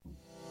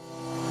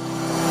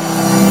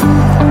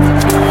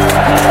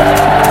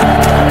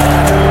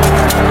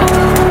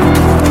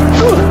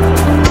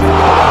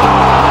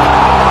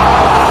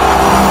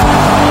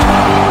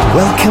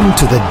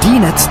the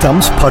Dean at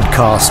Stumps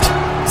podcast,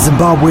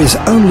 Zimbabwe's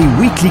only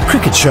weekly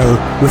cricket show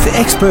with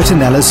expert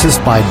analysis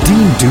by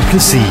Dean du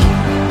Plessis.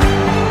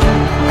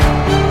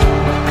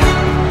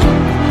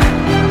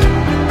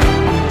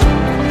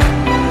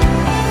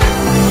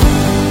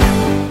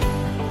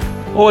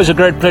 Always a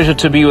great pleasure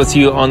to be with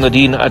you on the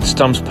Dean at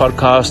Stumps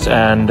podcast.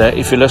 And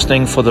if you're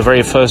listening for the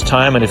very first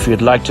time and if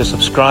you'd like to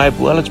subscribe,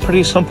 well, it's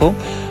pretty simple.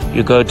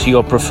 You go to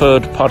your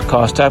preferred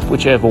podcast app,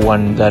 whichever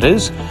one that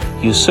is.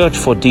 You search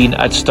for Dean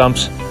at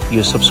Stumps,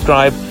 you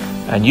subscribe,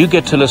 and you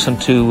get to listen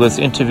to with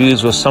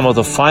interviews with some of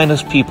the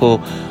finest people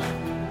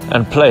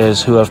and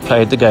players who have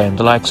played the game.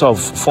 The likes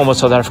of former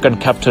South African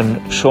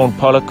captain Shaun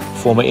Pollock,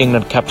 former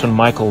England captain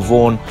Michael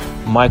Vaughan,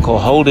 Michael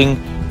Holding,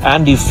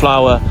 Andy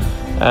Flower.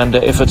 And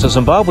if it's a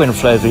Zimbabwean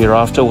flavour you're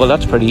after, well,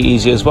 that's pretty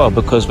easy as well,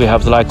 because we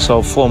have the likes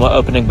of former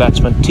opening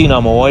batsman Tina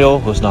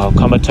Moyo, who's now a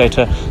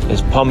commentator.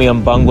 There's Pomi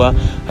Mbangwa,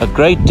 a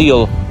great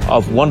deal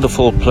of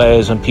wonderful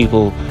players and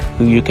people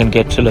who you can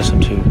get to listen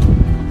to.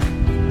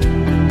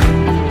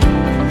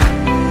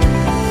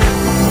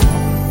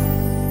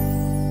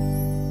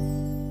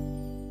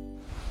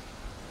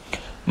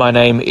 My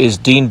name is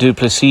Dean du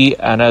Plessis,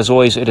 and as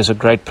always, it is a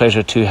great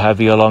pleasure to have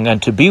you along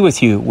and to be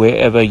with you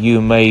wherever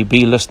you may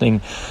be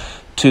listening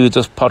to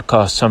this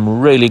podcast.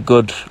 Some really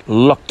good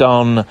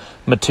lockdown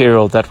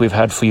material that we've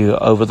had for you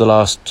over the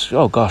last,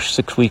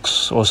 6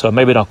 weeks or so.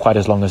 Maybe not quite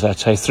as long as that,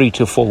 say 3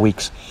 to 4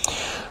 weeks.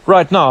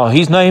 Right now,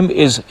 his name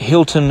is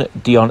Hilton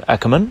Dion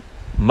Ackerman.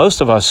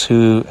 Most of us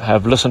who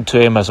have listened to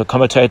him as a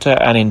commentator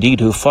and indeed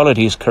who followed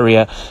his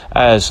career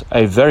as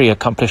a very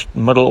accomplished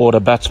middle order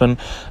batsman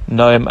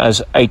know him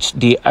as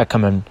H.D.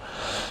 Ackerman.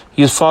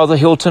 His father,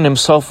 Hilton,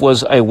 himself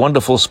was a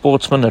wonderful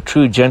sportsman, a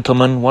true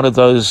gentleman, one of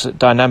those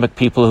dynamic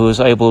people who was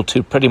able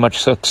to pretty much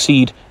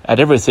succeed at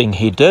everything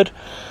he did.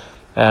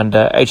 And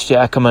H.D.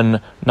 Ackerman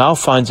now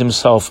finds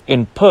himself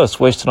in Perth,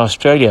 Western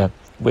Australia,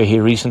 where he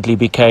recently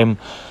became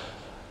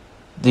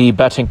the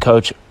batting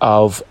coach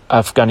of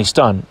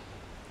Afghanistan.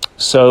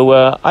 So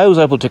I was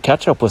able to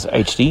catch up with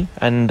H.D.,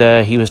 and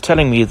he was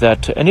telling me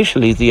that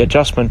initially the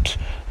adjustment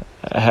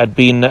had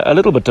been a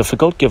little bit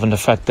difficult given the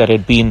fact that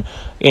he'd been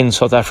in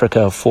South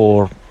Africa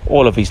for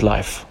all of his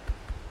life.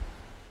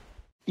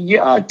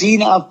 Yeah,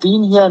 Dean, I've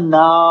been here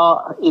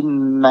now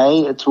in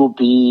May.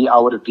 I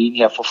would have been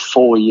here for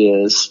 4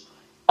 years.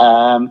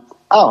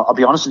 I'll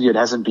be honest with you, it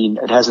hasn't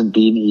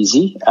been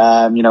easy.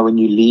 When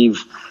you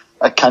leave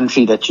a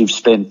country that you've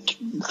spent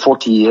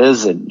 40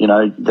 years in,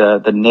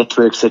 the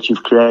networks that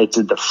you've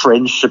created, the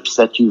friendships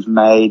that you've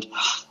made,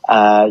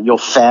 your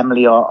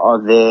family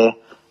are there.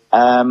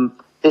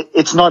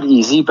 It's not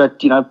easy, but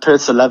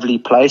Perth's a lovely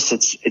place.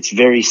 It's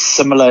very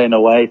similar in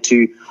a way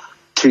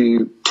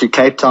to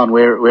Cape Town,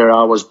 where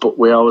I was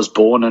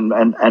born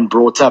and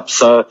brought up.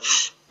 So,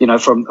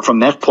 from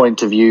that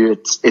point of view,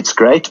 it's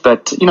great.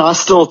 But I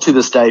still to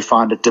this day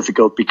find it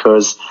difficult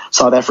because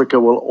South Africa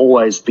will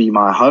always be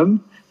my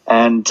home,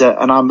 and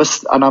I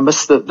miss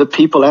the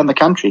people and the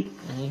country.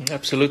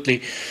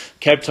 Absolutely.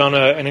 Cape Town,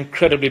 an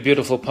incredibly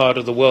beautiful part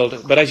of the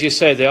world. But as you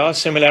say, there are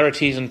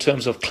similarities in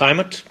terms of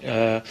climate,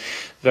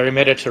 very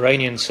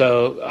Mediterranean.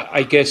 So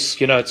I guess,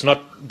 it's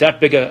not that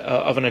big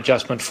of an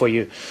adjustment for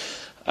you.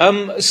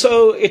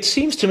 So it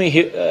seems to me,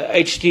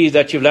 HD,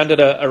 that you've landed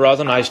a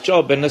rather nice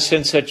job in the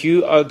sense that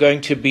you are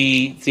going to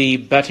be the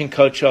batting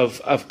coach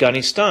of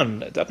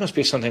Afghanistan. That must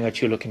be something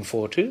that you're looking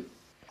forward to.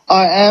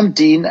 I am,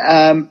 Dean.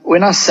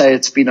 When I say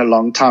it's been a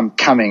long time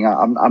coming,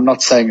 I'm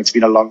not saying it's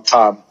been a long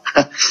time.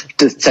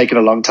 It's taken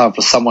a long time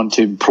for someone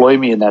to employ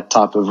me in that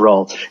type of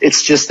role.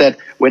 It's just that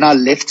when I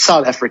left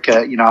South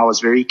Africa, I was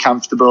very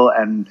comfortable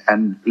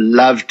and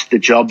loved the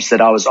jobs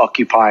that I was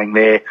occupying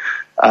there.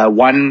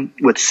 One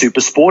with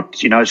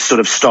SuperSport, sort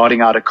of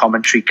starting out a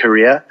commentary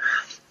career.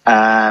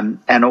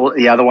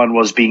 The other one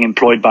was being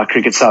employed by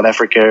Cricket South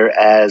Africa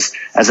as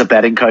a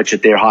batting coach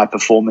at their high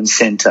performance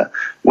centre.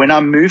 When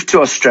I moved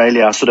to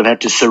Australia, I sort of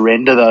had to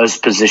surrender those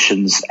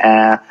positions.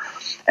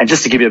 And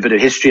just to give you a bit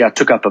of history, I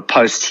took up a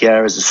post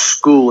here as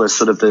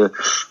sort of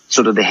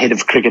the head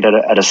of cricket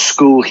at a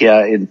school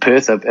here in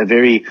Perth, a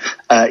very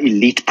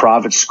elite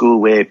private school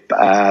where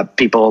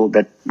people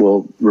that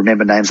will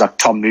remember names like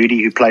Tom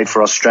Moody, who played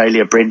for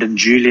Australia, Brendan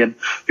Julian,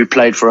 who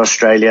played for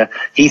Australia,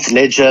 Heath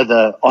Ledger,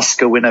 the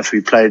Oscar winner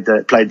who played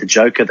the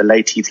Joker, the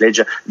late Heath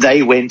Ledger.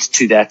 They went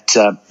to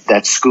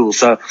that school.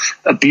 So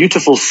a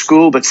beautiful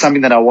school, but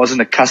something that I wasn't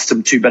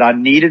accustomed to. But I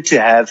needed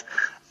to have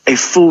a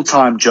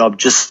full-time job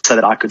just so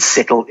that I could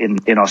settle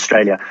in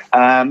Australia.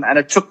 And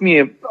it took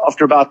me,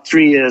 after about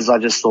 3 years, I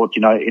just thought,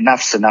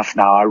 enough's enough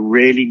now. I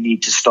really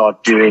need to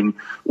start doing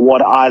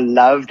what I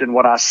loved and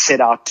what I set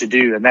out to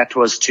do. And that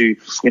was to,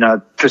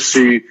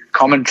 pursue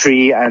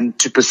commentary and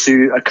to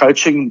pursue a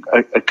coaching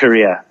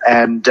career.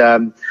 And,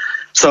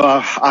 so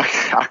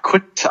I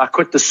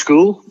quit the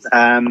school,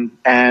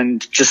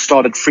 and just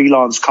started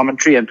freelance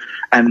commentary.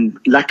 And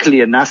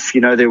luckily enough,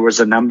 there was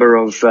a number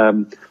of,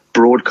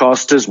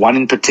 broadcasters, one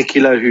in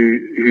particular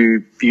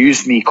who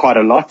used me quite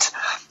a lot,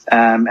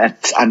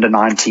 at under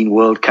 19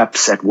 World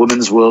Cups, at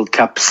Women's World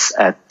Cups,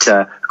 at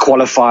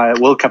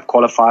World Cup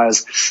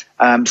qualifiers.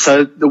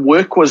 So the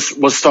work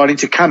was starting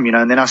to come,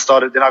 and then I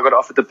got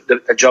offered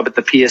a job at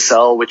the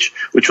PSL,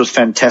 which was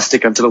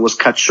fantastic until it was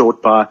cut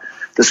short by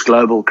this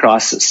global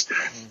crisis.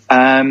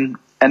 And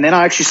then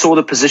I actually saw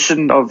the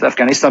position of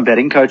Afghanistan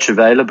batting coach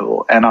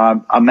available, and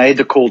I made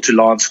the call to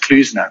Lance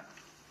Klusener,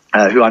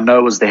 who I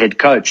know was the head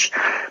coach.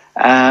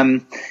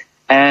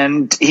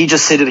 And he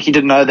just said that he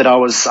didn't know that I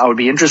would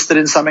be interested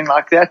in something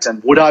like that,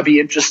 and would I be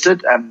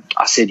interested? And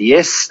I said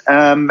yes.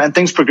 And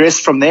things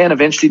progressed from there, and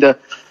eventually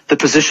the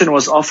position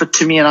was offered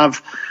to me, and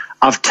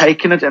I've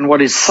taken it. And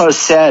what is so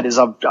sad is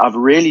I've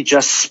really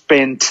just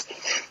spent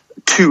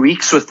 2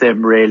 weeks with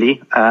them,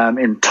 really,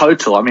 in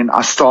total. I mean,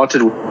 I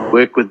started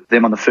work with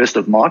them on the 1st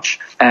of March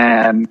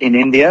in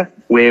India,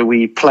 where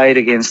we played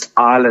against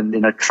Ireland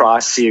in a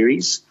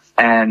tri-series.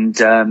 And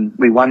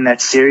we won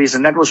that series.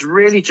 And that was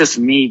really just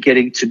me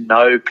getting to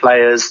know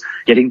players,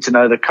 getting to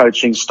know the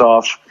coaching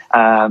staff,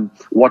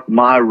 what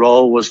my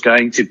role was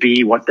going to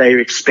be, what they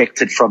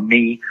expected from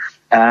me.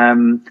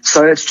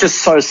 So it's just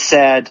so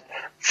sad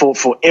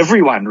for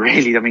everyone,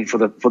 really. I mean, for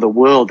the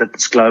world that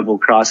this global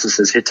crisis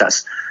has hit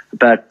us.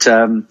 But,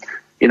 I'm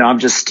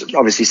just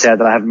obviously sad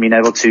that I haven't been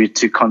able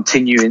to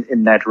continue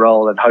in that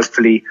role, and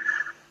hopefully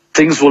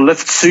things will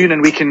lift soon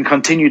and we can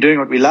continue doing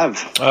what we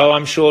love. Oh,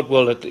 I'm sure it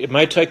will. It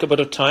may take a bit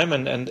of time,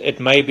 and it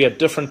may be a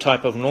different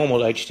type of normal,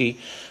 HD.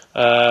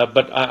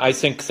 But I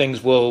think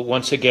things will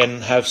once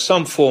again have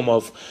some form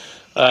of,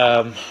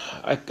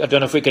 I don't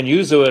know if we can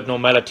use the word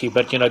normality,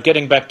 but,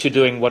 getting back to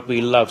doing what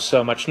we love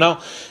so much. Now,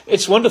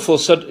 it's wonderful.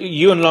 So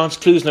you and Lance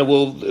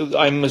Klusener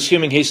I'm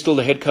assuming he's still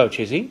the head coach,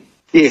 is he?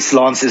 Yes,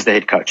 Lance is the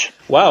head coach.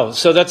 Wow,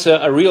 so that's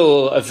a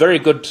very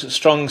good,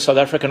 strong South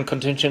African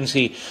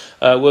contingency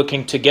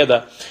working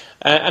together.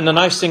 And the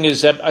nice thing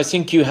is that I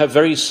think you have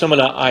very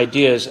similar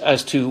ideas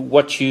as to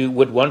what you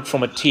would want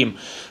from a team.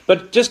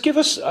 But just give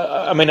us,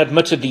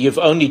 admittedly, you've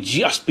only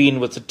just been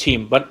with the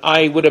team, but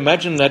I would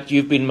imagine that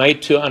you've been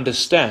made to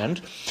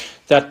understand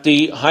that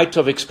the height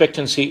of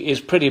expectancy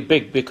is pretty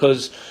big,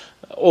 because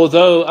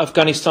although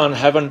Afghanistan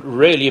haven't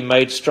really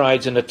made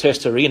strides in the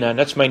test arena, and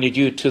that's mainly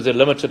due to the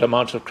limited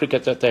amount of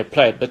cricket that they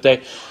played, but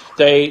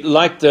they,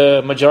 like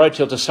the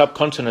majority of the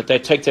subcontinent, they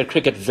take their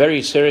cricket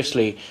very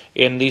seriously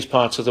in these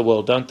parts of the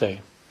world, don't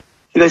they?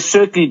 They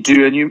certainly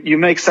do. And you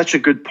make such a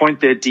good point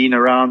there, Dean,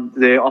 around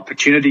their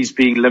opportunities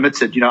being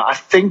limited. I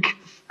think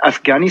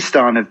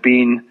Afghanistan have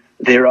been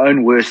their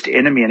own worst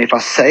enemy. And if I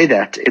say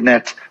that,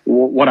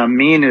 what I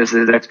mean is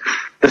that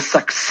the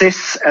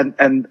success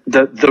and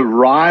the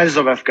rise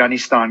of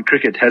Afghanistan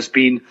cricket has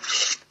been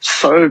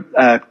so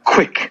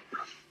quick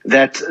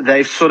that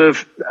they've sort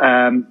of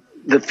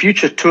the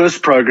Future Tours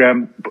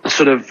program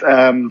sort of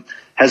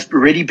has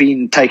already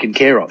been taken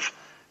care of.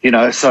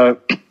 So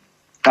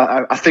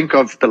I think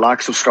of the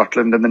likes of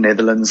Scotland and the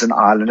Netherlands and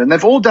Ireland, and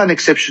they've all done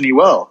exceptionally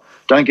well.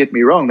 Don't get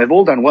me wrong, they've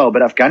all done well,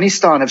 but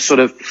Afghanistan have sort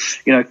of,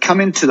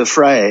 come into the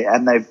fray,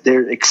 and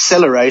their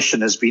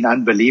acceleration has been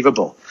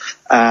unbelievable.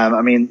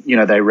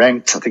 They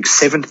ranked, I think,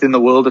 7th in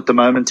the world at the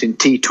moment in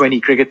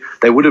T20 cricket.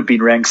 They would have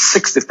been ranked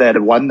 6th if they had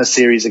won the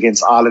series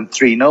against Ireland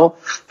 3-0,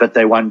 but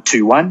they won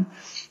 2-1.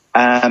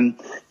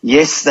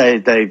 Yes,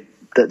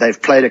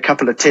 they've played a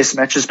couple of test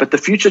matches, but the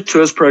Future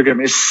Tours program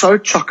is so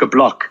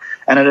chock-a-block,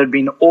 and it had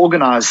been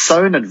organized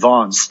so in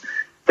advance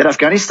that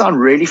Afghanistan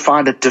really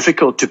find it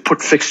difficult to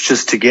put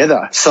fixtures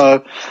together.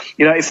 So,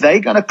 if they're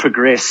going to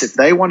progress, if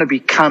they want to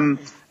become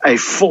a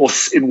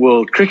force in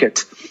world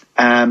cricket,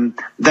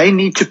 they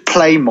need to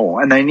play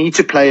more, and they need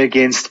to play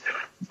against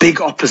big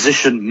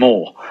opposition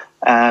more.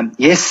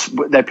 Yes,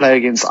 they play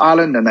against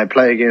Ireland, and they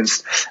play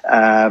against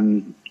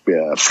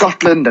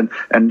Scotland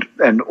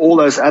and all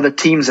those other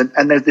teams,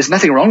 and there's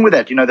nothing wrong with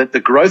that. That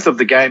the growth of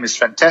the game is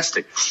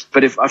fantastic.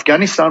 But if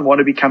Afghanistan want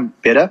to become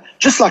better,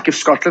 just like if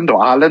Scotland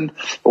or Ireland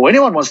or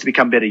anyone wants to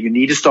become better, you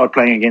need to start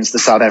playing against the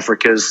South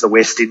Africas, the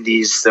West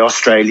Indies, the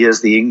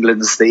Australias, the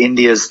Englands, the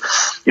Indias.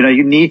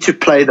 You need to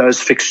play those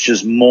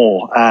fixtures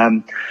more.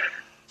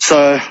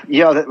 So,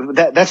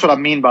 that's what I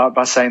mean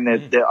by saying they're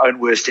their own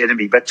worst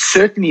enemy. But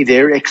certainly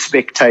their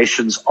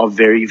expectations are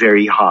very,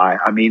 very high.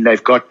 I mean,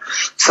 they've got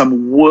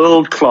some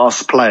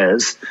world-class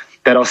players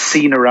that are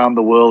seen around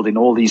the world in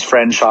all these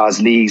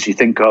franchise leagues. You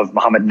think of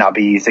Mohammad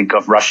Nabi, you think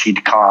of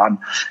Rashid Khan,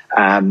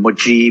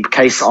 Mujib,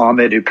 Qais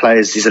Ahmed,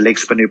 he's a leg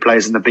spinner who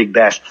plays in the Big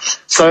Bash.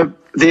 So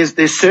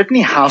there's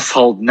certainly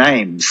household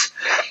names.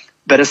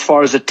 But as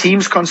far as the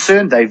team's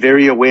concerned, they're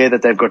very aware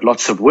that they've got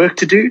lots of work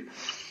to do.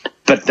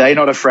 But they're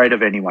not afraid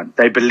of anyone.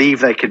 They believe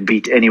they can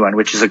beat anyone,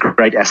 which is a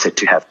great asset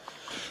to have.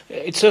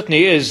 It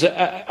certainly is.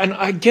 And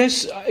I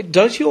guess,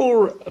 does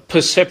your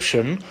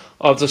perception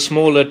of the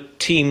smaller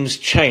teams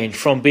change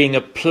from being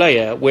a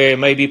player where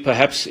maybe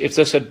perhaps if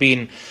this had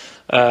been,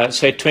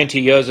 say,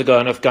 20 years ago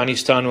in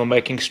Afghanistan were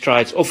making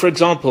strides, or for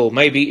example,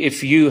 maybe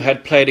if you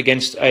had played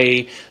against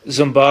a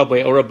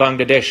Zimbabwe or a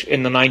Bangladesh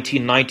in the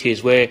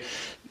 1990s where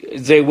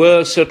there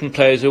were certain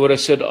players who would have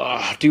said,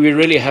 do we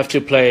really have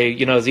to play,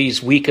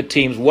 these weaker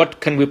teams?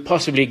 What can we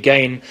possibly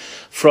gain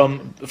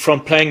from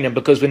playing them?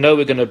 Because we know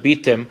we're going to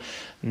beat them.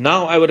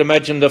 now I would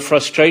imagine the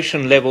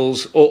frustration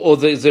levels or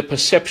the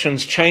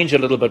perceptions change a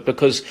little bit,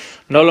 because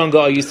no longer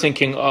are you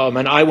thinking, oh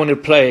man, I want to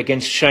play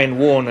against Shane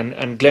Warne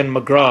and Glenn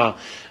McGrath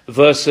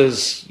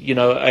versus,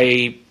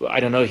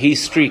 Heath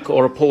Streak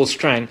or a Paul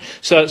Strang.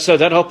 So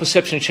that whole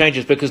perception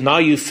changes, because now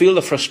you feel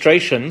the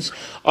frustrations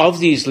of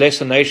these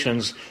lesser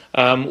nations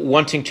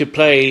wanting to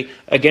play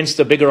against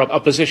the bigger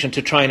opposition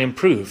to try and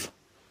improve.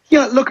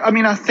 Yeah, look, I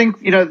mean, I think,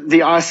 the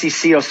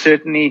ICC are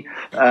certainly,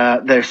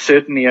 they're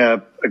certainly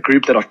a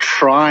group that are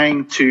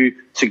trying to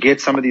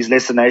get some of these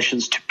lesser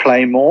nations to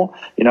play more.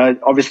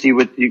 Obviously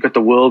you've got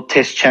the World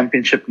Test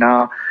Championship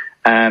now.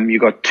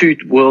 You've got two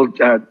World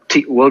Cup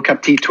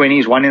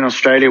T20s, one in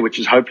Australia, which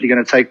is hopefully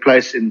going to take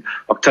place in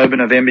October,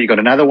 November. You've got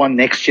another one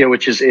next year,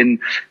 which is in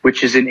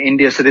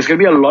India. So there's going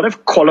to be a lot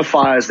of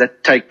qualifiers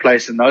that take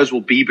place, and those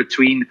will be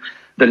between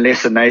the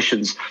lesser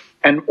nations.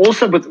 And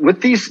also with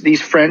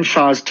these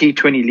franchise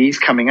T20 leagues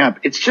coming up,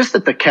 it's just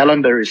that the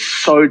calendar is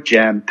so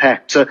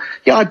jam-packed. So,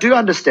 yeah, I do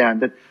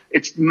understand that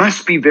it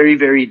must be very,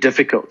 very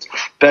difficult.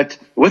 But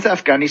with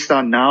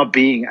Afghanistan now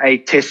being a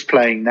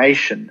test-playing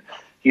nation,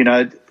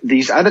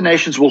 these other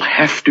nations will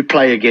have to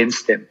play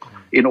against them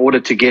in order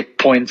to get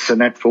points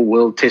and that for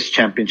World Test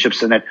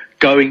Championships and that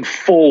going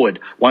forward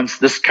once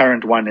this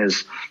current one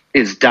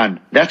is done.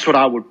 That's what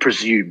I would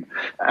presume.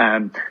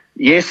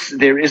 Yes,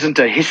 there isn't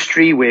a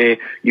history where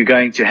you're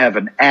going to have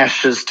an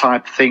Ashes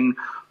type thing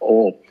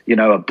or,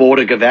 a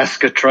Border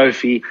Gavaskar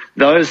trophy.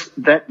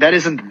 That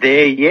isn't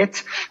there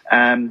yet.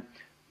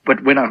 But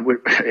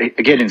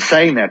again, in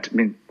saying that, I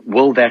mean,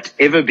 will that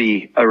ever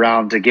be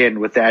around again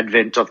with the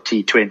advent of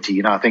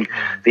T20? I think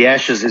the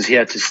Ashes is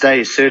here to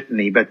stay,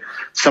 certainly, but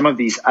some of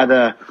these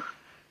other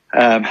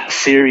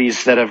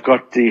series that have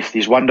got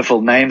these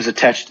wonderful names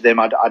attached to them,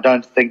 I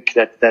don't think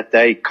that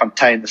they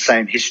contain the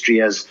same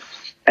history as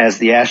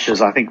the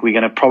Ashes. I think we're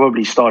going to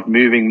probably start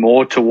moving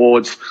more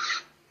towards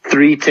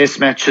 3 test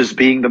matches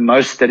being the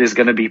most that is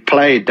going to be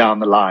played down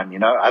the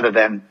line, other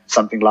than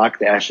something like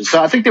the Ashes.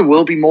 So I think there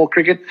will be more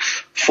cricket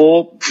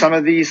for some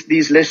of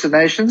these lesser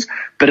nations,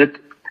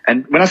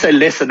 and when I say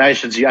lesser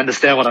nations, you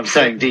understand what I'm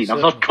saying, Dean.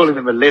 I'm not calling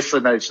them a lesser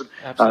nation,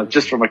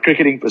 just from a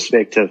cricketing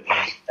perspective.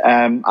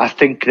 I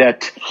think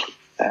that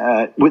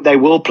they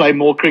will play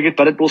more cricket,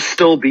 but it will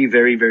still be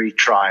very, very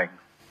trying.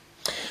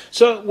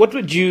 So what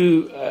would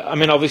you,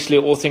 obviously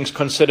all things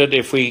considered,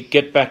 if we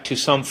get back to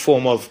some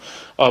form of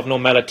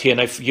normality, and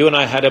if you and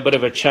I had a bit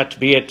of a chat,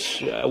 be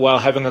it while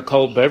having a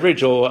cold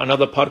beverage or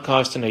another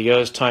podcast in a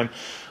year's time,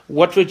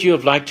 what would you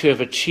have liked to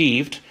have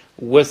achieved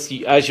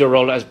as your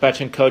role as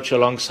batting coach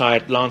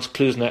alongside Lance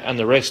Klusener and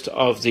the rest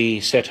of the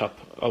setup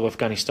of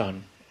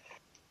Afghanistan?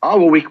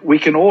 Oh, well, we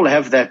can all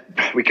have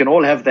that. We can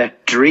all have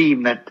that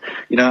dream that,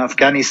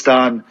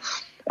 Afghanistan,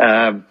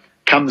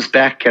 comes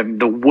back and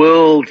the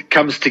world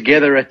comes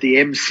together at the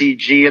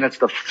MCG, and it's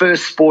the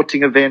first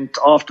sporting event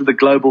after the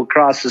global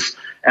crisis,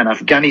 and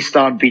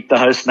Afghanistan beat the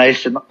host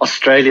nation,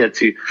 Australia,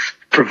 to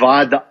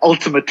provide the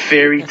ultimate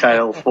fairy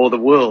tale for the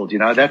world.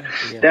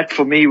 That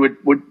for me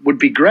would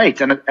be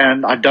great. And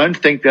I don't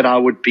think that I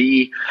would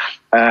be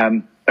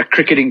a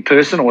cricketing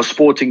person or a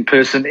sporting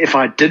person if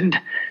I didn't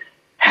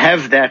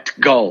have that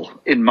goal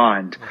in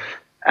mind.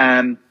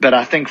 But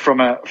I think from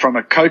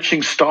a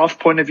coaching staff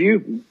point of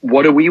view,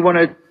 what do we want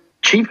to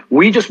achieve?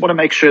 We just want to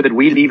make sure that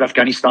we leave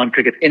Afghanistan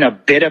cricket in a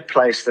better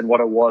place than what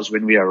it was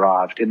when we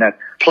arrived, in that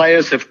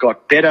players have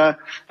got better,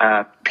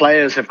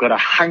 players have got a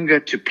hunger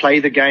to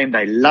play the game,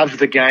 they love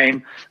the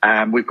game.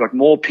 We've got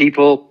more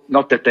people,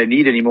 not that they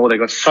need any more, they've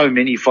got so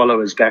many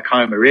followers back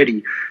home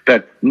already,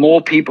 but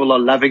more people are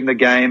loving the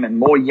game and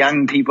more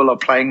young people are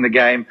playing the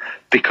game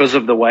because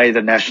of the way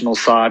the national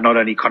side not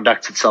only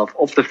conducts itself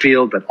off the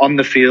field but on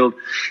the field.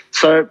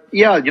 So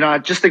yeah, I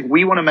just think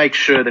we want to make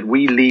sure that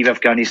we leave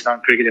Afghanistan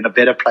cricket in a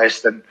better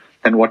place than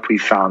what we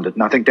found it.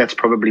 And I think that's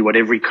probably what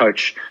every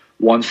coach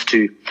wants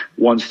to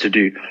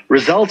do.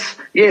 Results,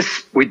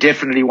 yes, we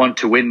definitely want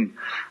to win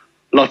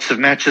lots of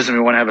matches, and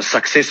we want to have a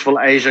successful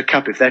Asia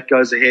Cup if that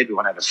goes ahead. We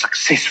want to have a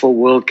successful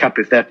World Cup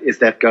if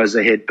that goes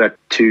ahead. But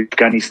to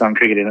Afghanistan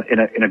cricket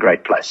in a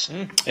great place.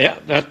 Yeah,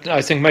 that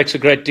I think makes a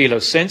great deal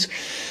of sense.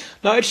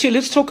 Now, actually,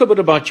 let's talk a bit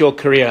about your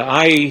career.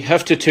 I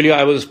have to tell you,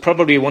 I was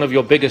probably one of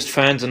your biggest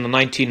fans in the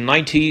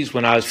 1990s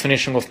when I was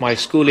finishing off my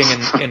schooling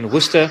in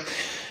Worcester.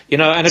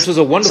 And it was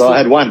a wonderful... So I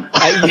had one.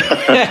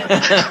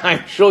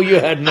 I'm sure you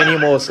had many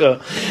more, sir.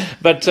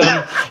 But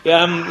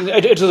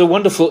it was a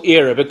wonderful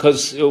era,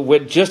 because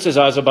just as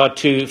I was about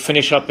to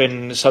finish up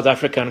in South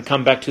Africa and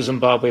come back to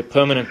Zimbabwe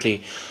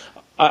permanently,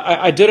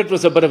 I did it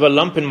with a bit of a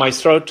lump in my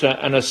throat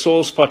and a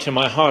sore spot in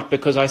my heart,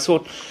 because I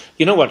thought,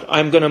 you know what,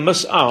 I'm going to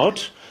miss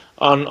out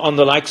on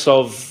the likes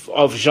of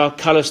Jacques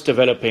Kallis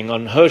developing,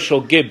 on Herschel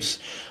Gibbs.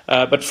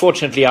 But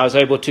fortunately, I was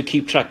able to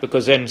keep track,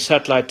 because then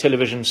satellite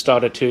television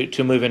started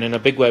to move in a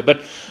big way.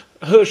 But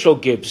Herschel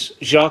Gibbs,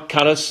 Jacques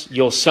Kallis,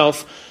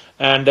 yourself,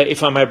 and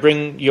if I may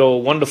bring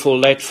your wonderful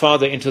late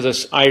father into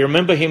this, I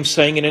remember him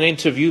saying in an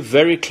interview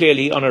very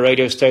clearly on a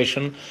radio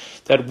station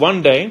that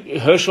one day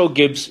Herschel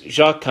Gibbs,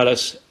 Jacques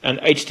Kallis, and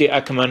H.D.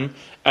 Ackerman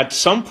at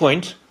some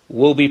point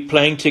will be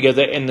playing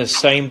together in the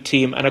same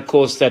team. And of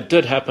course, that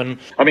did happen.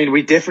 I mean,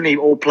 we definitely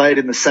all played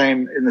in the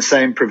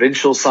same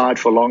provincial side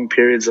for long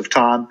periods of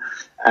time.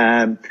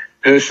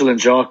 Herschel and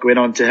Jacques went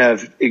on to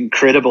have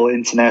incredible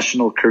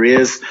international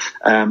careers.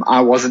 I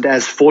wasn't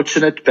as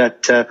fortunate,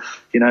 but the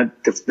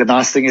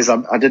nice thing is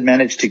I did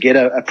manage to get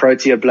a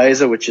Protea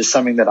blazer, which is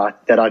something that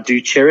I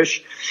do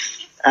cherish.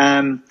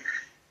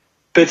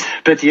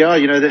 But yeah,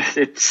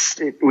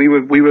 we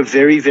were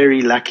very,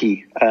 very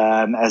lucky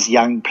as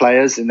young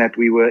players in that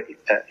we were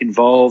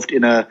involved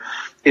in a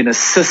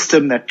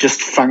system that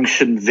just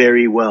functioned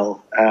very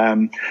well.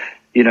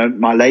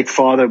 My late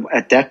father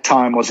at that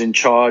time was in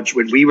charge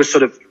when we were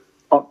sort of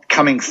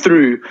coming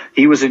through.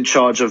 He was in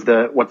charge of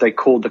what they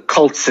called the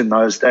Colts in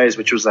those days,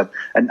 which was an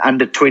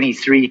under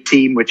 23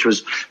 team, which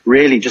was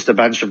really just a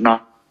bunch of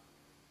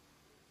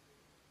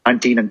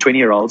 19 and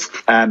 20-year-olds,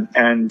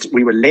 and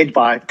we were led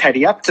by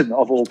Paddy Upton,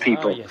 of all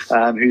people,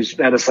 who's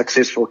had a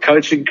successful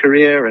coaching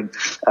career, and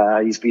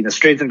he's been a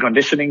strength and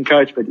conditioning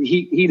coach, but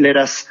he led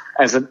us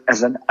as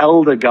an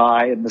elder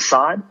guy in the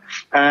side.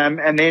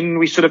 And then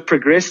we sort of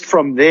progressed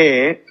from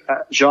there.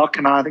 Jacques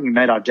and I think we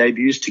made our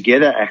debuts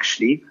together,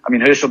 actually. I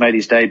mean, Herschel made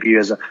his debut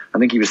I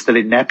think he was still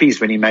in nappies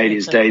when he made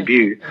his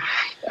debut.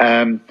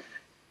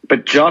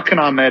 But Jacques and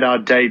I made our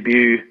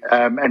debut,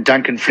 and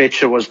Duncan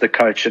Fletcher was the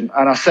coach. And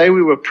I say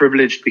we were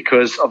privileged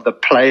because of the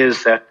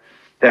players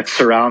that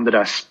surrounded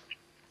us.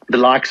 The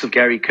likes of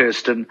Gary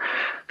Kirsten,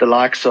 the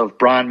likes of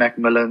Brian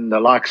McMillan,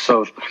 the likes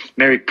of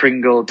Merrick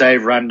Pringle,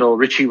 Dave Rundle.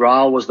 Richie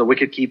Ryle was the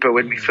wicketkeeper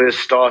when we first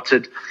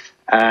started.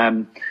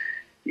 We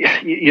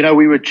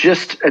were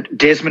just,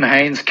 Desmond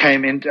Haynes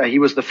came in. He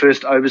was the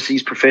first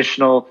overseas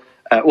professional.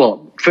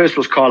 First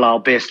was Carlisle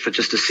Best for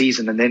just a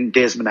season, and then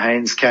Desmond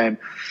Haynes came.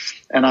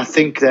 And I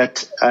think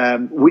that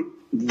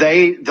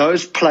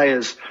those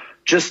players,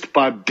 just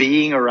by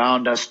being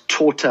around us,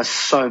 taught us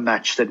so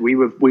much that we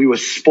were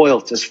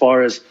spoilt as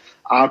far as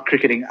our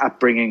cricketing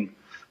upbringing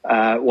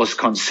was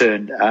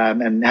concerned.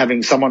 And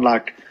having someone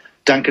like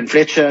Duncan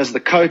Fletcher as the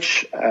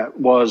coach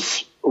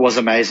was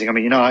amazing. I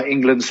mean,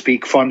 England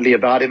speak fondly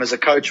about him as a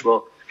coach.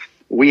 Well,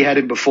 we had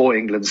him before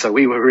England, so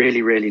we were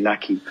really, really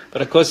lucky.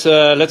 But of course,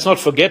 let's not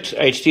forget,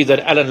 HT, that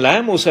Alan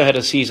Lamb also had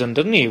a season,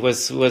 didn't he,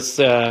 with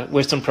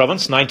Western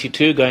Province,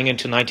 92 going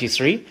into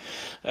 93.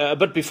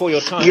 But before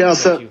your time, you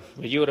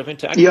would have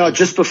interacted. Yeah,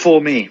 just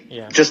before me.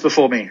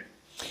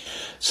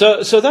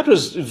 So that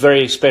was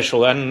very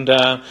special, and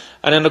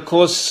then of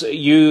course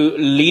you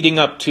leading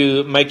up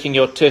to making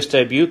your Test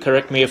debut.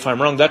 Correct me if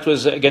I'm wrong. That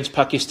was against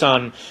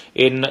Pakistan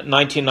in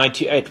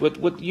 1998.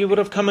 You would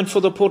have come in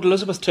for the Port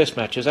Elizabeth Test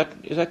match. Is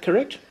that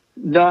correct?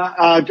 No,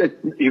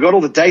 you got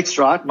all the dates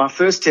right. My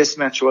first Test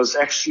match was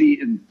actually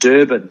in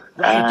Durban.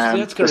 Right,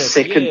 that's correct. The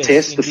second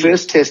Test. Indeed. The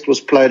first Test was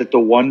played at the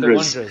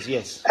Wanderers. The Wanderers,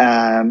 yes.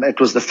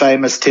 It was the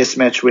famous Test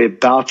match where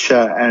Boucher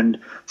and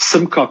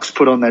Simcox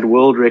put on that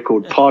world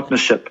record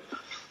partnership.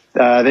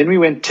 Then we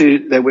went to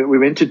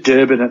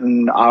Durban,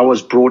 and I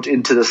was brought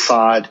into the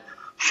side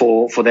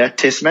for that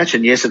Test match.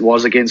 And yes, it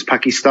was against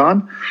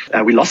Pakistan.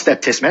 We lost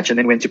that Test match and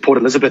then went to Port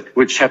Elizabeth,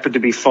 which happened to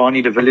be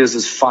Fanie de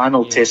Villiers'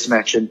 final Test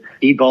match. And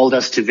he bowled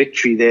us to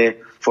victory there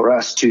for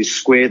us to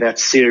square that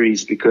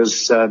series,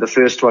 because the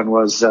first one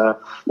was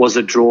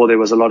a draw. There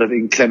was a lot of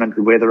inclement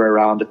weather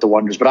around at the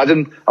Wanderers, but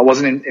I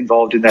wasn't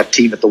involved in that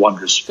team at the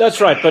Wanderers. That's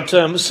right, but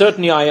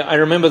certainly I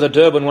remember the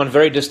Durban one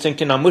very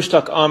distinctly. Now,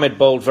 Mushtaq Ahmed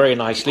bowled very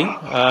nicely,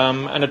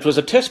 and it was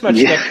a Test match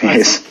that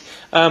I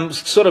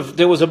think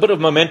there was a bit of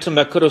momentum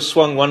that could have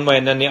swung one way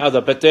and then the other,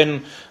 but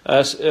then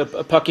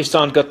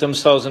Pakistan got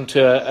themselves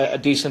into a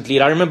decent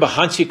lead. I remember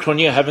Hansie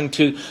Cronje having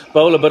to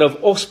bowl a bit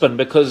of off-spin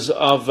because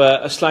of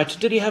a slight...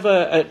 Did he have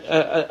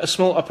a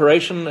small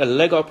operation, a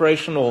leg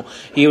operation, or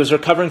he was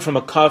recovering from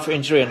a calf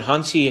injury, and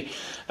Hansie,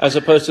 as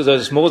opposed to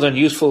those more than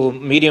useful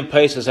medium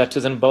pacers, had to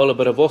then bowl a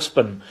bit of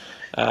off-spin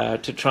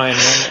to try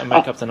and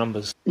make up the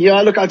numbers.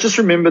 Yeah, look, I just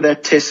remember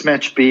that Test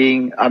match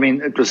being,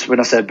 it was, when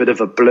I say a bit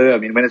of a blur,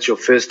 when it's your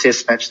first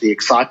Test match, the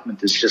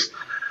excitement is just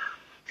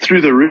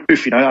through the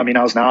roof, I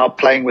was now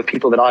playing with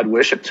people that I'd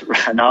worshipped.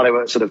 Now they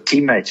were sort of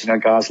teammates,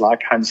 guys like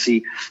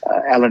Hansie,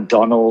 Alan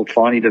Donald,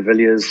 Fanie de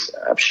Villiers,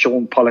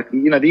 Sean Pollock.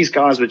 These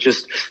guys were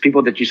just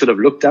people that you sort of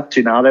looked up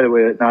to. Now they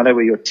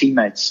were your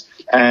teammates.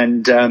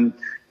 And,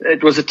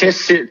 it was a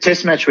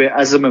test match where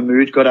Azam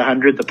Mahmood got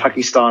 100, the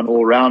Pakistan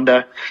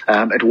all-rounder.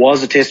 It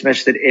was a Test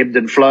match that ebbed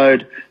and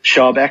flowed.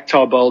 Shahab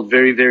Akhtar bowled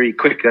very, very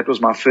quick. That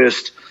was my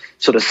first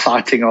sort of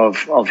sighting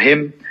of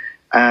him.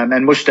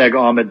 And Mushtaq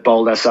Ahmed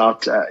bowled us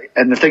out.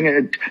 And the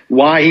thing,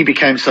 why he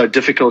became so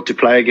difficult to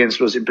play against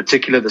was in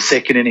particular the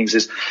second innings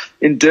is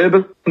in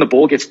Durban, the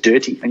ball gets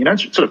dirty and you don't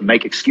sort of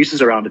make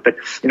excuses around it. But,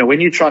 when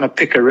you're trying to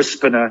pick a wrist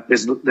spinner,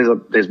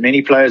 there's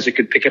many players who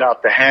can pick it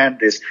out the hand.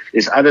 There's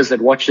others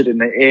that watch it in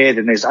the air.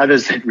 Then there's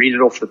others that read it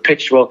off the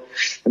pitch. Well,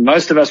 and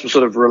most of us were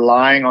sort of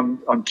relying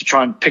on to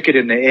try and pick it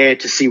in the air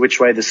to see which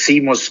way the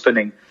seam was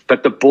spinning.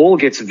 But the ball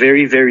gets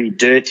very, very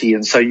dirty,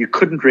 and so you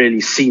couldn't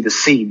really see the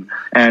seam.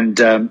 And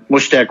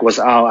Mushtaq was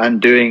our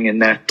undoing in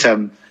that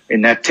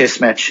Test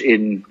match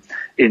in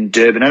in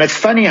Durban. And it's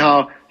funny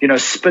how,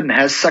 spin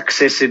has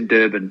success in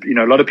Durban.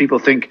 A lot of people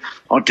think,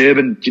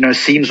 Durban,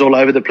 seems all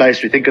over the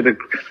place. We think of the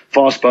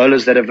fast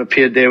bowlers that have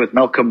appeared there with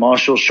Malcolm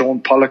Marshall,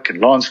 Sean Pollock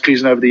and Lance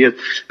Cleason over the years.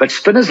 But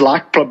spinners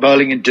like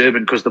bowling in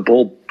Durban because the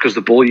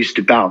ball used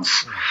to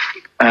bounce.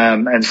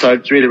 And so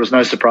it really was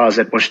no surprise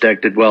that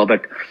Mushtaq did well,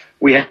 but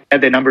we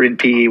had their number in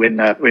PE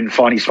when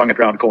Fani swung it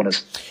round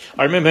corners.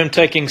 I remember him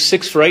taking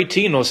 6 for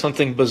 18 or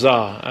something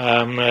bizarre,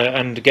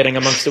 and getting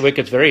amongst the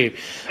wickets very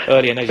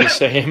early, and as you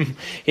say,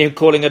 him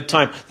calling it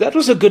time. That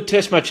was a good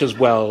test match as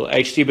well,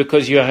 HT,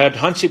 because you had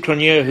Hansie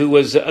Cronje, who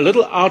was a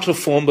little out of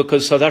form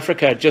because South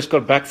Africa had just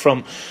got back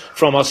from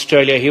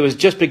Australia. He was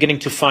just beginning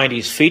to find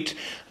his feet,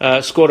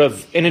 scored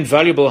an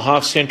invaluable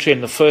half century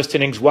in the first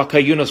innings.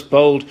 Waka Yunus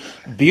bowled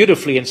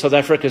beautifully in South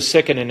Africa's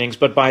second innings,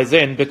 but by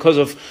then, because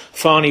of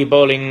Fani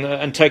bowling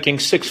and taking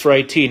 6 for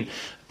 18,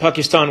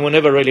 Pakistan were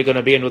never really going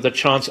to be in with a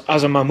chance.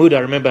 Azam Mahmood,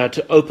 I remember, had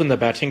to open the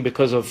batting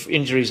because of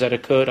injuries that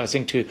occurred, I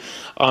think, to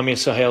Amir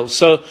Sahel.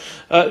 So,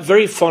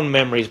 very fond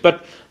memories.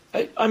 But,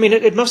 I mean,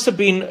 it must have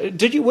been...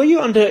 Were you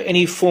under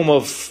any form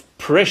of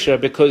pressure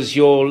because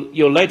your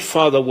late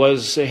father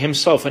was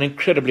himself an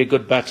incredibly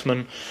good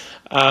batsman?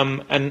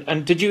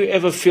 And did you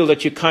ever feel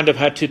that you kind of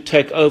had to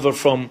take over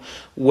from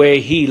where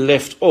he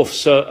left off?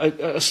 So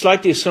a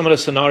slightly similar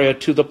scenario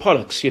to the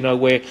Pollocks,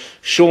 where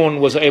Sean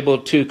was able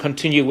to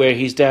continue where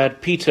his dad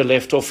Peter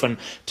left off, and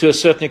to a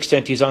certain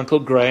extent his uncle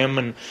Graham.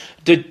 And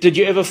did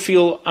you ever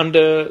feel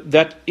under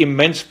that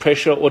immense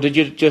pressure, or did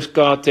you just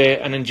go out there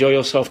and enjoy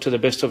yourself to the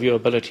best of your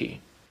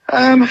ability?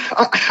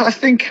 I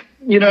think,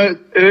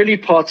 early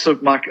parts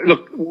of my...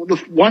 Look, the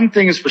one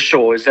thing is for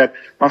sure is that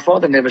my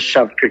father never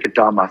shoved cricket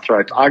down my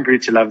throat. I grew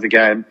to love the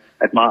game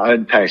at my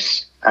own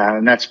pace,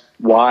 and that's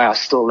why I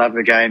still love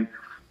the game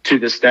to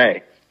this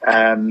day.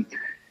 The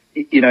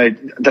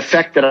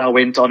fact that I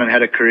went on and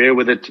had a career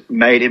with it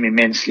made him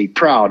immensely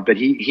proud, but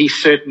he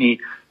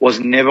certainly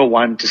was never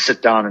one to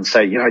sit down and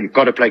say, you've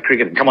got to play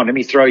cricket, and come on, let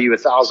me throw you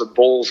 1,000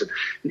 balls. And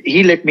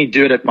he let me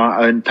do it at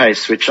my own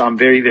pace, which I'm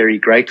very, very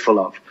grateful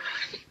of.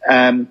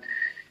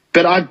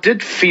 But I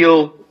did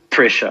feel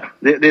pressure.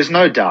 There's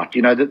no doubt.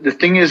 The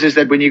thing is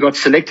that when you got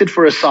selected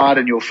for a side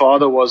and your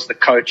father was the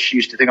coach, you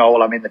used to think, oh,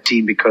 well, I'm in the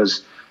team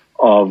because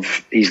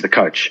he's the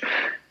coach.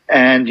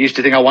 And you used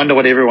to think, I wonder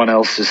what everyone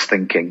else is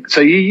thinking.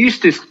 So I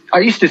used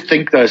to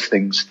think those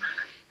things.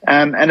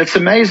 And it's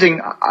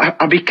amazing.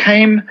 I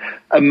became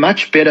a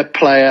much better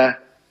player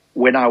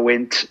when I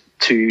went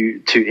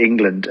to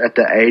England at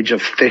the age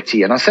of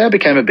 30. And I say I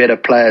became a better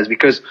player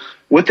because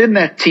within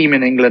that team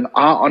in England,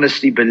 I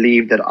honestly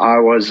believed that I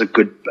was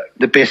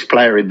the best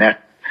player in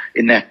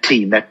that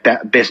team,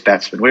 best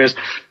batsman. Whereas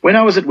when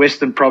I was at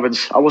Western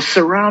Province, I was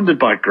surrounded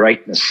by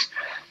greatness.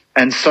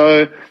 And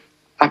so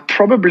I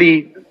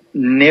probably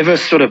never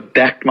sort of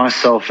backed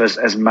myself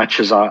as much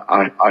as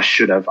I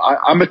should have.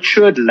 I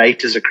matured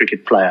late as a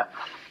cricket player.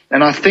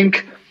 And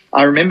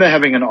I remember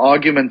having an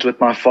argument with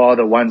my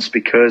father once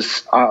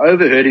because I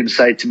overheard him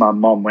say to my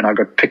mom when I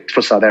got picked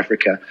for South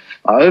Africa,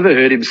 I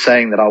overheard him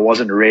saying that I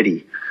wasn't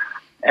ready.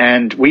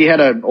 And we had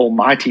an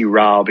almighty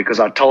row because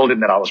I told him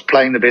that I was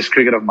playing the best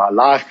cricket of my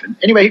life. And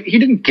anyway, he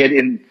didn't get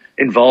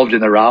involved in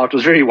the row. It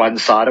was very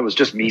one-sided. It was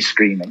just me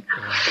screaming.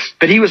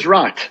 But he was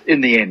right in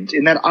the end,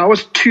 in that I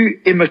was too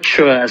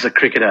immature as a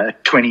cricketer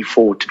at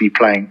 24 to be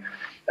playing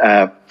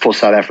for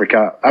South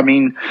Africa. I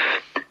mean,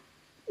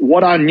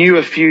 what I knew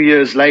a few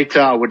years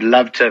later, I would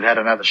love to have had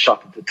another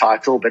shot at the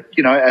title, but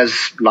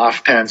as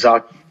life pans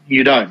out,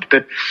 you don't.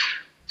 But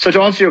so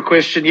to answer your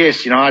question,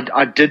 yes,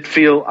 I did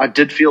feel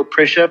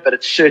pressure, but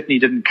it certainly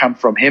didn't come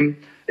from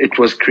him. It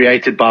was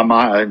created by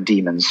my own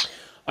demons.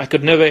 I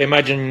could never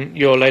imagine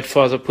your late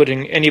father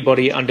putting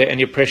anybody under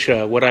any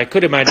pressure. What I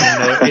could imagine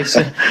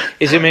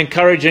is him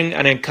encouraging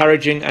and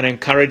encouraging and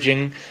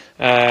encouraging.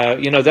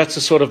 That's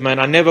the sort of man.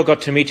 I never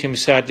got to meet him,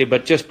 sadly,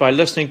 but just by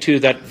listening to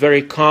that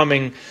very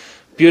calming,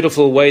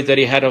 beautiful way that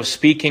he had of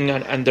speaking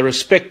and the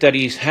respect that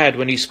he's had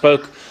when he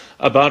spoke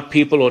about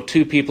people or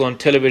to people on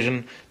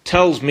television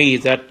tells me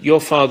that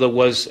your father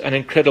was an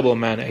incredible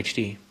man,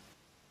 HD.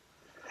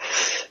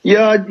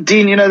 Yeah,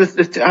 Dean, I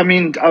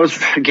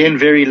was, again,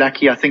 very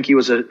lucky. I think he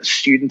was a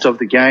student of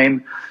the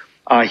game.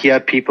 I hear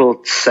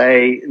people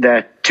say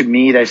that to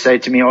me, they say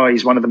to me, oh,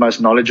 he's one of the most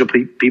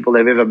knowledgeable people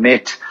they've ever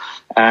met.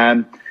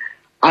 I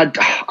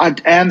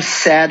am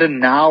saddened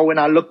now when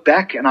I look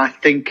back, and I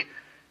think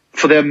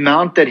for the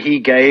amount that he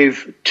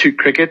gave to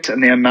cricket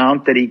and the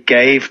amount that he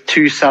gave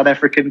to South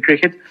African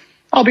cricket,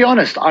 I'll be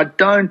honest, I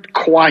don't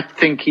quite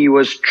think he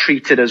was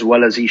treated as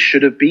well as he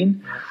should have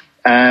been.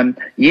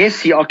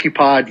 Yes, he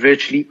occupied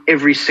virtually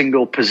every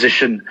single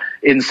position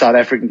in South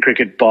African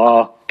cricket,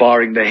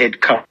 barring the head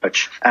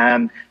coach.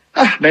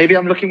 Maybe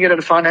I'm looking at it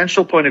a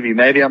financial point of view.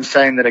 Maybe I'm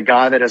saying that a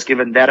guy that has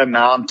given that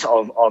amount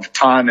of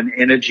time and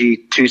energy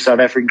to South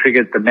African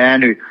cricket, the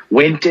man who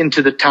went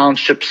into the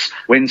townships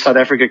when South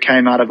Africa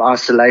came out of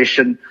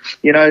isolation,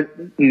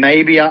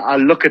 maybe I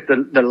look at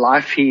the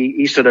life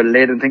he sort of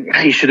led and think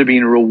he should have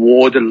been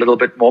rewarded a little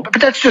bit more.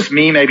 But that's just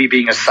me maybe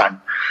being a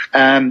son.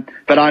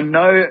 But I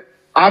know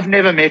I've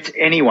never met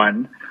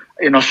anyone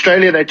in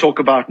Australia, they talk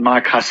about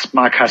Mike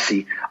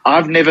Hussey.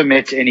 I've never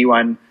met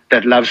anyone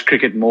that loved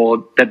cricket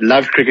more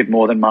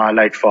than my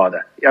late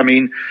father. I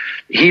mean,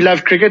 he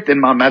loved cricket,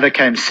 then my mother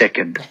came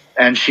second,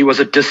 and she was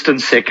a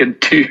distant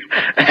second too,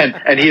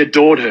 and he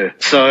adored her.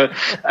 So,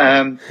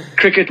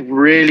 cricket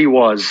really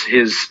was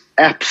his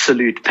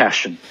absolute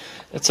passion.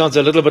 It sounds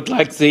a little bit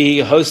like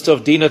the host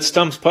of Dean at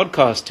Stumps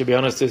podcast, to be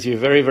honest with you.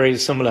 Very, very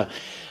similar.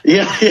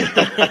 Yeah.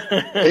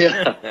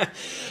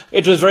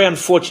 It was very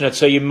unfortunate.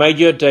 So you made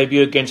your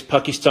debut against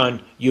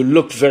Pakistan. You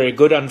looked very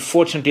good.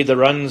 Unfortunately, the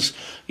runs,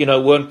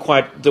 weren't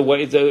quite the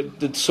way,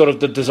 the sort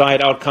of the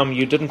desired outcome.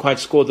 You didn't quite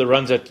score the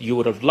runs that you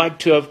would have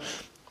liked to have.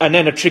 And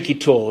then a tricky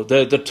tour,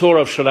 the tour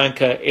of Sri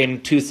Lanka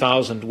in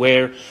 2000,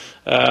 where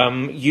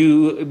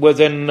you were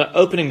then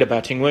opening the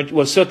batting.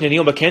 Well, certainly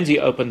Neil Mackenzie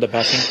opened the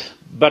batting,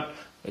 but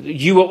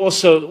you were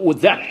also,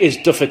 that is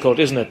difficult,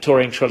 isn't it,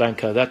 touring Sri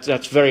Lanka?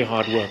 That's very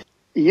hard work.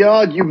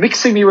 Yeah, you're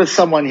mixing me with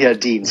someone here,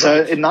 Dean. So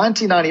in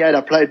 1998,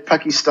 I played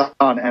Pakistan,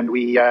 and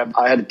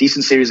I had a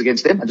decent series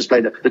against them. I just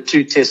played the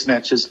 2 test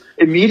matches.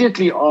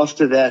 Immediately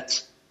after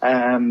that,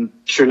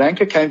 Sri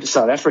Lanka came to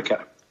South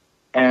Africa,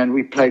 and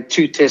we played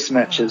 2 test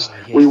matches.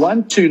 Yes. We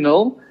won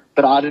 2-0,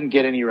 but I didn't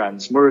get any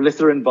runs.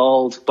 Muralitharan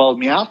bowled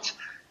me out.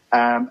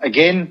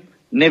 Again,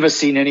 never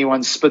seen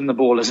anyone spin the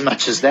ball as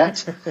much as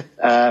that.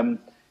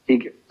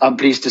 I'm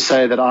pleased to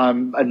say that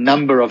I'm a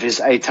number of his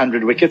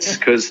 800 wickets,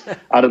 because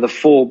out of the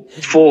four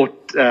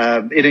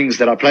innings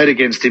that I played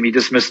against him, he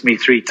dismissed me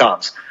 3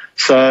 times.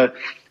 So,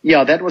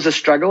 yeah, that was a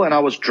struggle, and I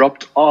was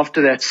dropped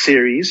after that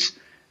series,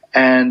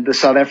 and the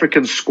South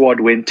African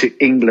squad went to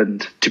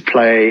England to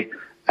play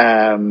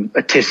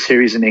a test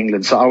series in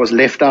England. So I was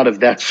left out of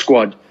that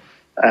squad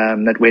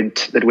that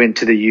went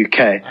to the UK.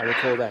 I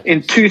recall that.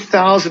 In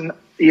 2000,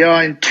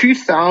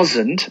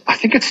 I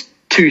think it's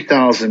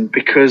 2000,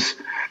 because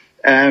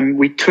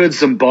we toured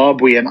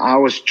Zimbabwe, and I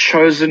was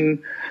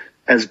chosen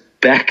as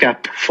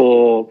backup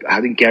for,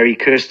 I think Gary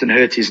Kirsten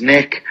hurt his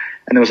neck,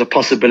 and there was a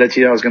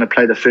possibility I was going to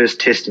play the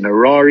first test in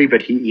Harare,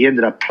 but he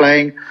ended up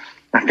playing.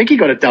 I think he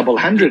got a double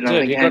 100, and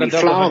I think Andy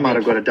Flower might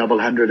have got a double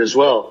 100 as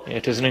well. Yeah,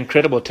 it was an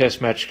incredible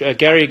test match.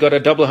 Gary got a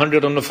double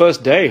 100 on the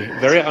first day,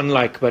 very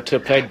unlike, but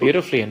played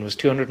beautifully and was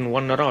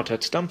 201 not out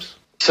at stumps.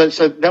 So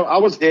I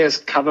was there as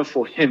cover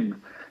for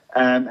him,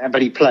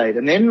 but he played.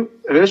 And then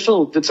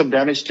Herschel did some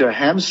damage to a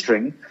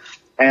hamstring,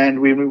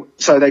 and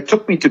so they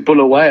took me to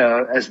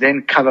Bulawayo as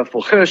then cover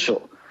for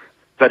Herschel.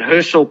 But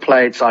Herschel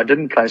played, so I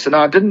didn't play. So no,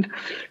 I didn't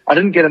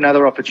get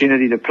another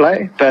opportunity to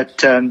play. But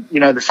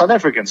the South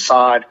African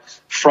side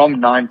from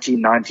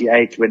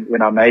 1998,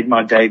 when I made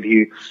my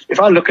debut,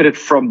 if I look at it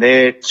from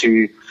there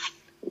to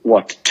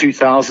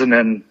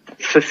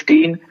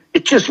 2015,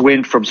 it just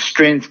went from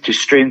strength to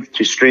strength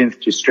to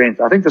strength to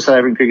strength. I think the South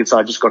African cricket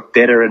side just got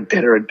better and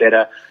better and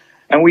better,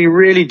 and we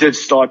really did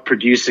start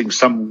producing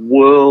some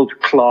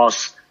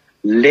world-class,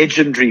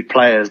 legendary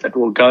players that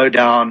will go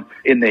down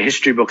in the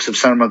history books of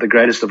some of the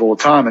greatest of all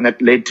time, and that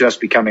led to us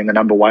becoming the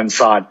number 1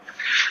 side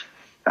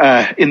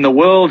in the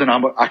world. And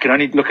I can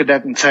only look at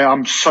that and say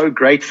I'm so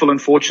grateful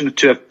and fortunate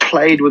to have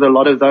played with a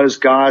lot of those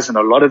guys, and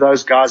a lot of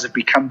those guys have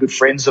become good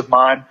friends of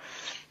mine.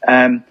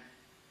 And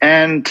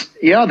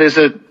yeah, there's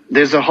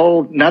a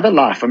whole another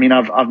life. I mean,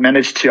 I've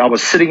managed to. I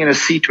was sitting in a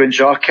seat when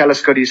Jacques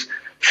Kallis got his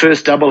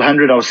first double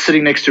 100. I was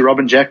sitting next to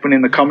Robin Jackman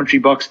in the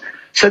commentary box.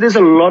 So there's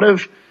a lot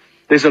of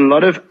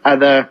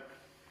other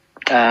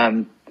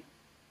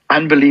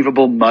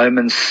unbelievable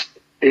moments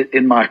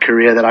in my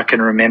career that I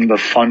can remember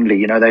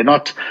fondly.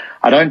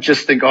 I don't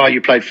just think, oh,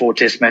 you played 4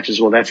 test matches,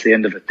 well, that's the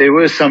end of it. There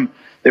were some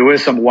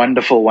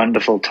wonderful,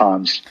 wonderful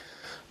times.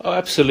 Oh,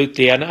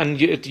 absolutely.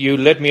 And you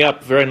led me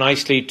up very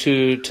nicely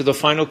to the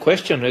final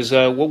question is,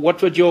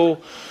 what would your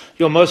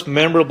most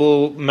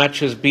memorable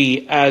matches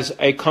be as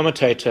a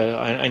commentator?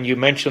 And you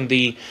mentioned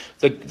the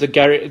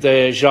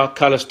Jacques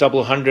Kallis double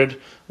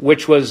 100,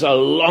 which was a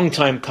long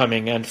time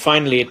coming, and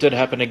finally it did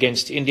happen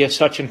against India.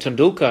 Sachin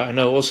Tendulkar, I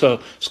know, also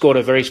scored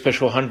a very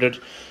special 100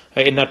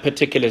 in that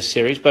particular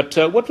series. But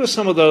what were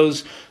some of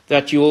those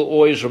that you will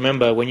always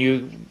remember when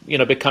you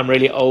become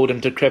really old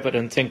and decrepit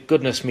and think,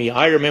 goodness me,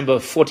 I remember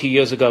 40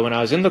 years ago when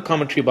I was in the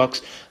commentary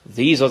box,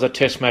 these are the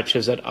test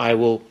matches that I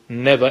will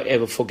never,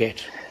 ever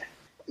forget?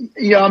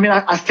 Yeah, I mean,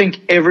 I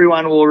think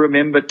everyone will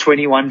remember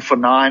 21 for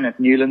 9 at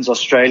Newlands,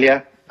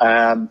 Australia.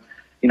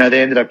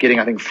 They ended up getting,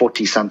 I think,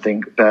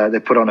 40-something. They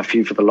put on a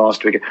few for the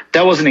last wicket.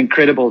 That was an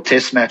incredible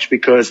test match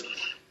because,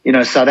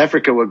 South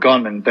Africa were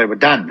gone and they were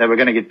done. They were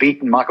going to get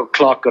beaten. Michael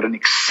Clarke got an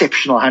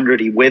exceptional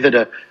 100. He weathered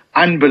an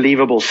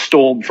unbelievable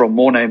storm from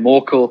Morne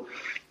Morkel.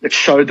 It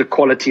showed the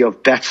quality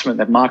of batsman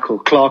that Michael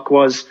Clarke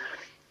was.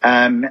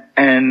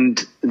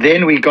 And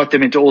then we got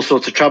them into all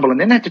sorts of trouble and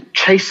then had to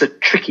chase a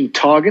tricky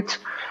target.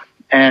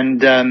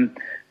 And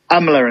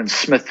Amla and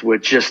Smith were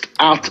just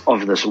out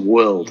of this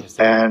world,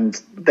 and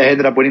they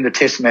ended up winning the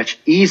test match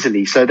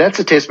easily. So that's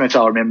a test match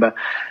I'll remember.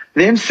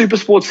 Then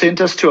SuperSport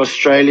sent us to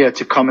Australia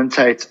to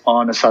commentate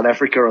on a South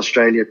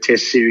Africa-Australia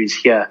test series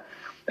here,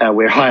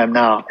 where I am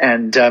now.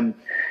 And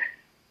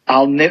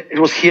it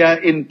was here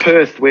in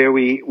Perth where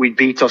we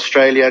beat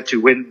Australia to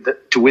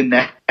win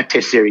that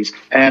test series.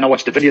 And I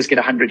watched de Villiers get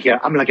 100 here,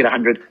 Amla get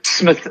 100,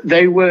 Smith.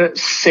 They were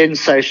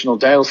sensational.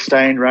 Dale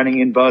Steyn running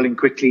in, bowling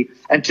quickly.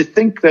 And to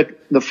think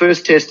that the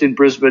first test in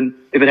Brisbane,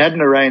 if it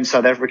hadn't rained,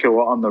 South Africa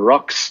were on the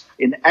rocks.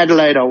 In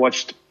Adelaide, I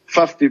watched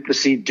Faf du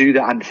Plessis do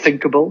the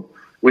unthinkable,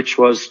 which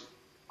was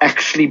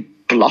actually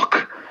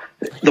block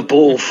the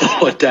ball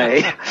for a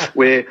day,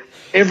 where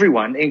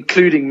everyone,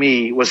 including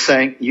me, was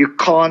saying, you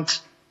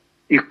can't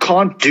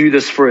do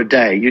this for a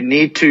day. You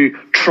need to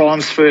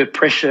transfer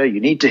pressure. You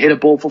need to hit a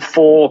ball for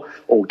 4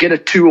 or get a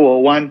 2 or a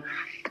 1.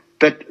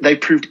 But they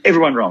proved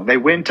everyone wrong. They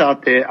went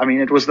out there. I mean,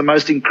 it was the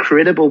most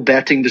incredible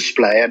batting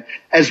display. And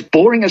as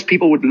boring as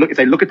people would look, if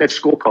they look at that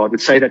scorecard,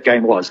 would say that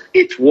game was,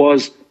 it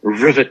was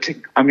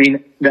riveting. I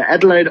mean, the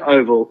Adelaide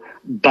Oval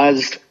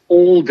buzzed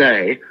all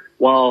day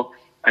while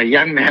a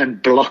young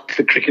man blocked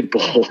the cricket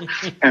ball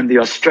and the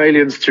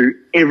Australians threw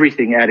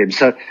everything at him.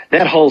 So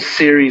that whole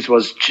series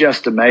was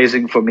just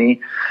amazing for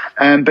me.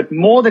 But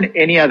more than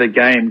any other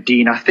game,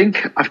 Dean, I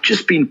think I've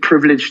just been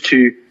privileged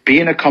to be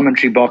in a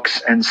commentary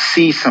box and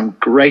see some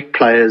great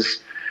players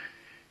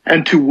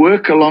and to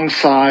work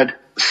alongside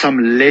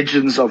some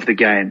legends of the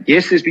game.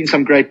 Yes, there's been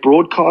some great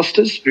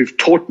broadcasters who've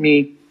taught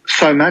me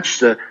so much,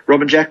 the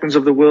Robin Jackmans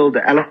of the world,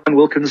 the Alan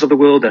Wilkins of the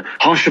world, the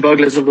Harsha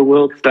Boglas of the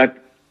world, but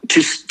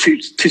to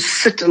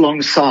sit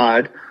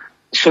alongside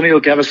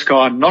Sunil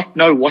Gavaskar and not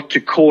know what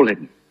to call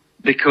him,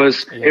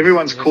 because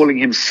everyone's calling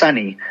him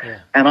Sonny. Yeah.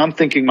 And I'm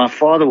thinking my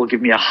father will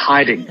give me a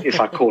hiding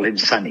if I call him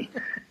Sonny,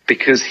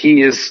 because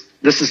this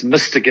is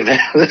Mr.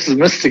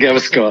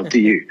 Gavaskar to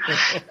you.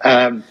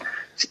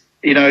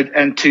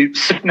 And to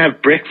sit and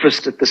have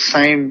breakfast at the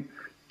same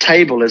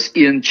table as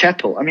Ian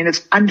Chappell. I mean,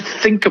 it's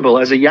unthinkable.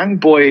 As a young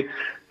boy,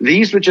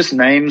 these were just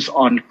names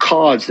on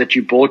cards that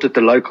you bought at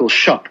the local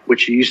shop,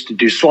 which you used to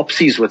do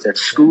swapsies with at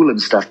school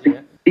and stuff.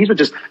 Yeah.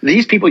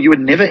 These people you were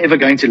never ever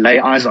going to lay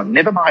eyes on,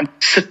 never mind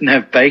sit and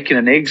have bacon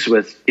and eggs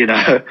with,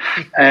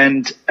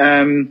 And,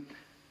 I mean,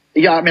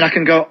 I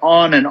can go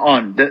on and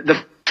on.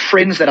 The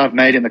friends that I've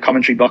made in the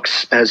commentary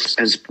box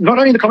as not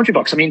only the commentary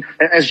box, I mean,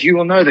 as you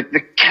will know,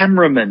 the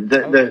cameramen,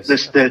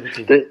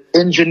 the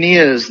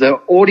engineers, the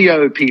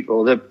audio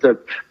people, the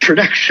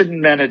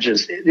production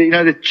managers,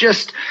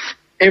 just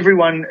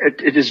everyone.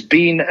 It has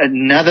been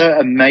another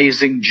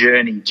amazing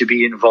journey to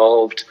be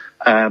involved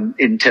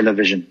in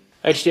television.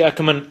 H.D.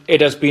 Ackerman, it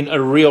has been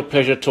a real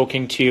pleasure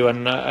talking to you,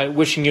 and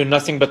wishing you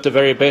nothing but the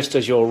very best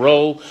as your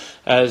role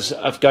as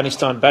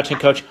Afghanistan batting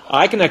coach.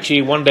 I can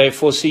actually one day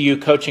foresee you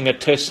coaching a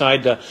test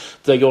side.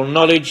 Your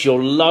knowledge,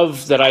 your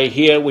love that I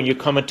hear when you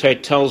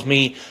commentate tells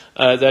me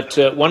that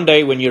one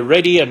day when you're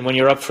ready and when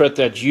you're up for it,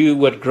 that you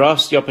would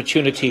grasp the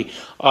opportunity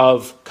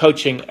of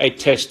coaching a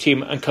test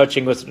team and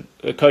coaching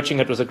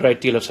it with a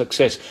great deal of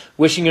success.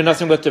 Wishing you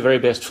nothing but the very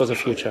best for the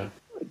future.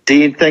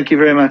 Dean, thank you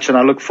very much, and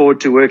I look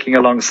forward to working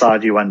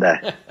alongside you one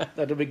day.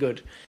 That'll be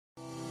good.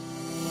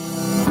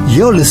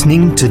 You're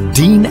listening to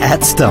Dean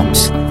at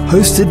Stumps,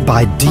 hosted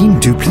by Dean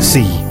du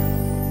Plessis.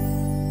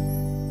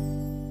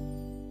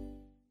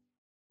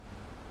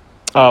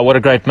 What a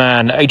great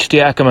man.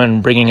 H.D.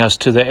 Ackerman bringing us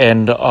to the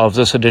end of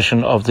this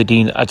edition of the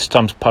Dean at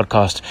Stumps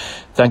podcast.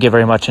 Thank you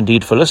very much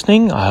indeed for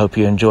listening. I hope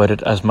you enjoyed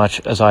it as much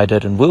as I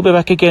did, and we'll be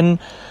back again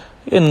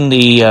in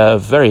the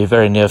very,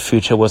 very near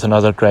future with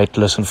another great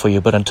listen for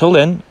you. But until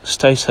then,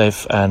 stay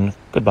safe and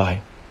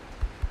goodbye.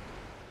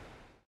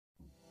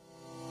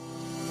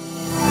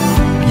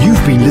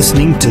 You've been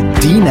listening to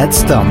Dean at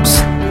Stumps,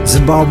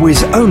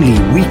 Zimbabwe's only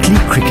weekly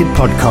cricket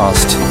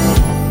podcast.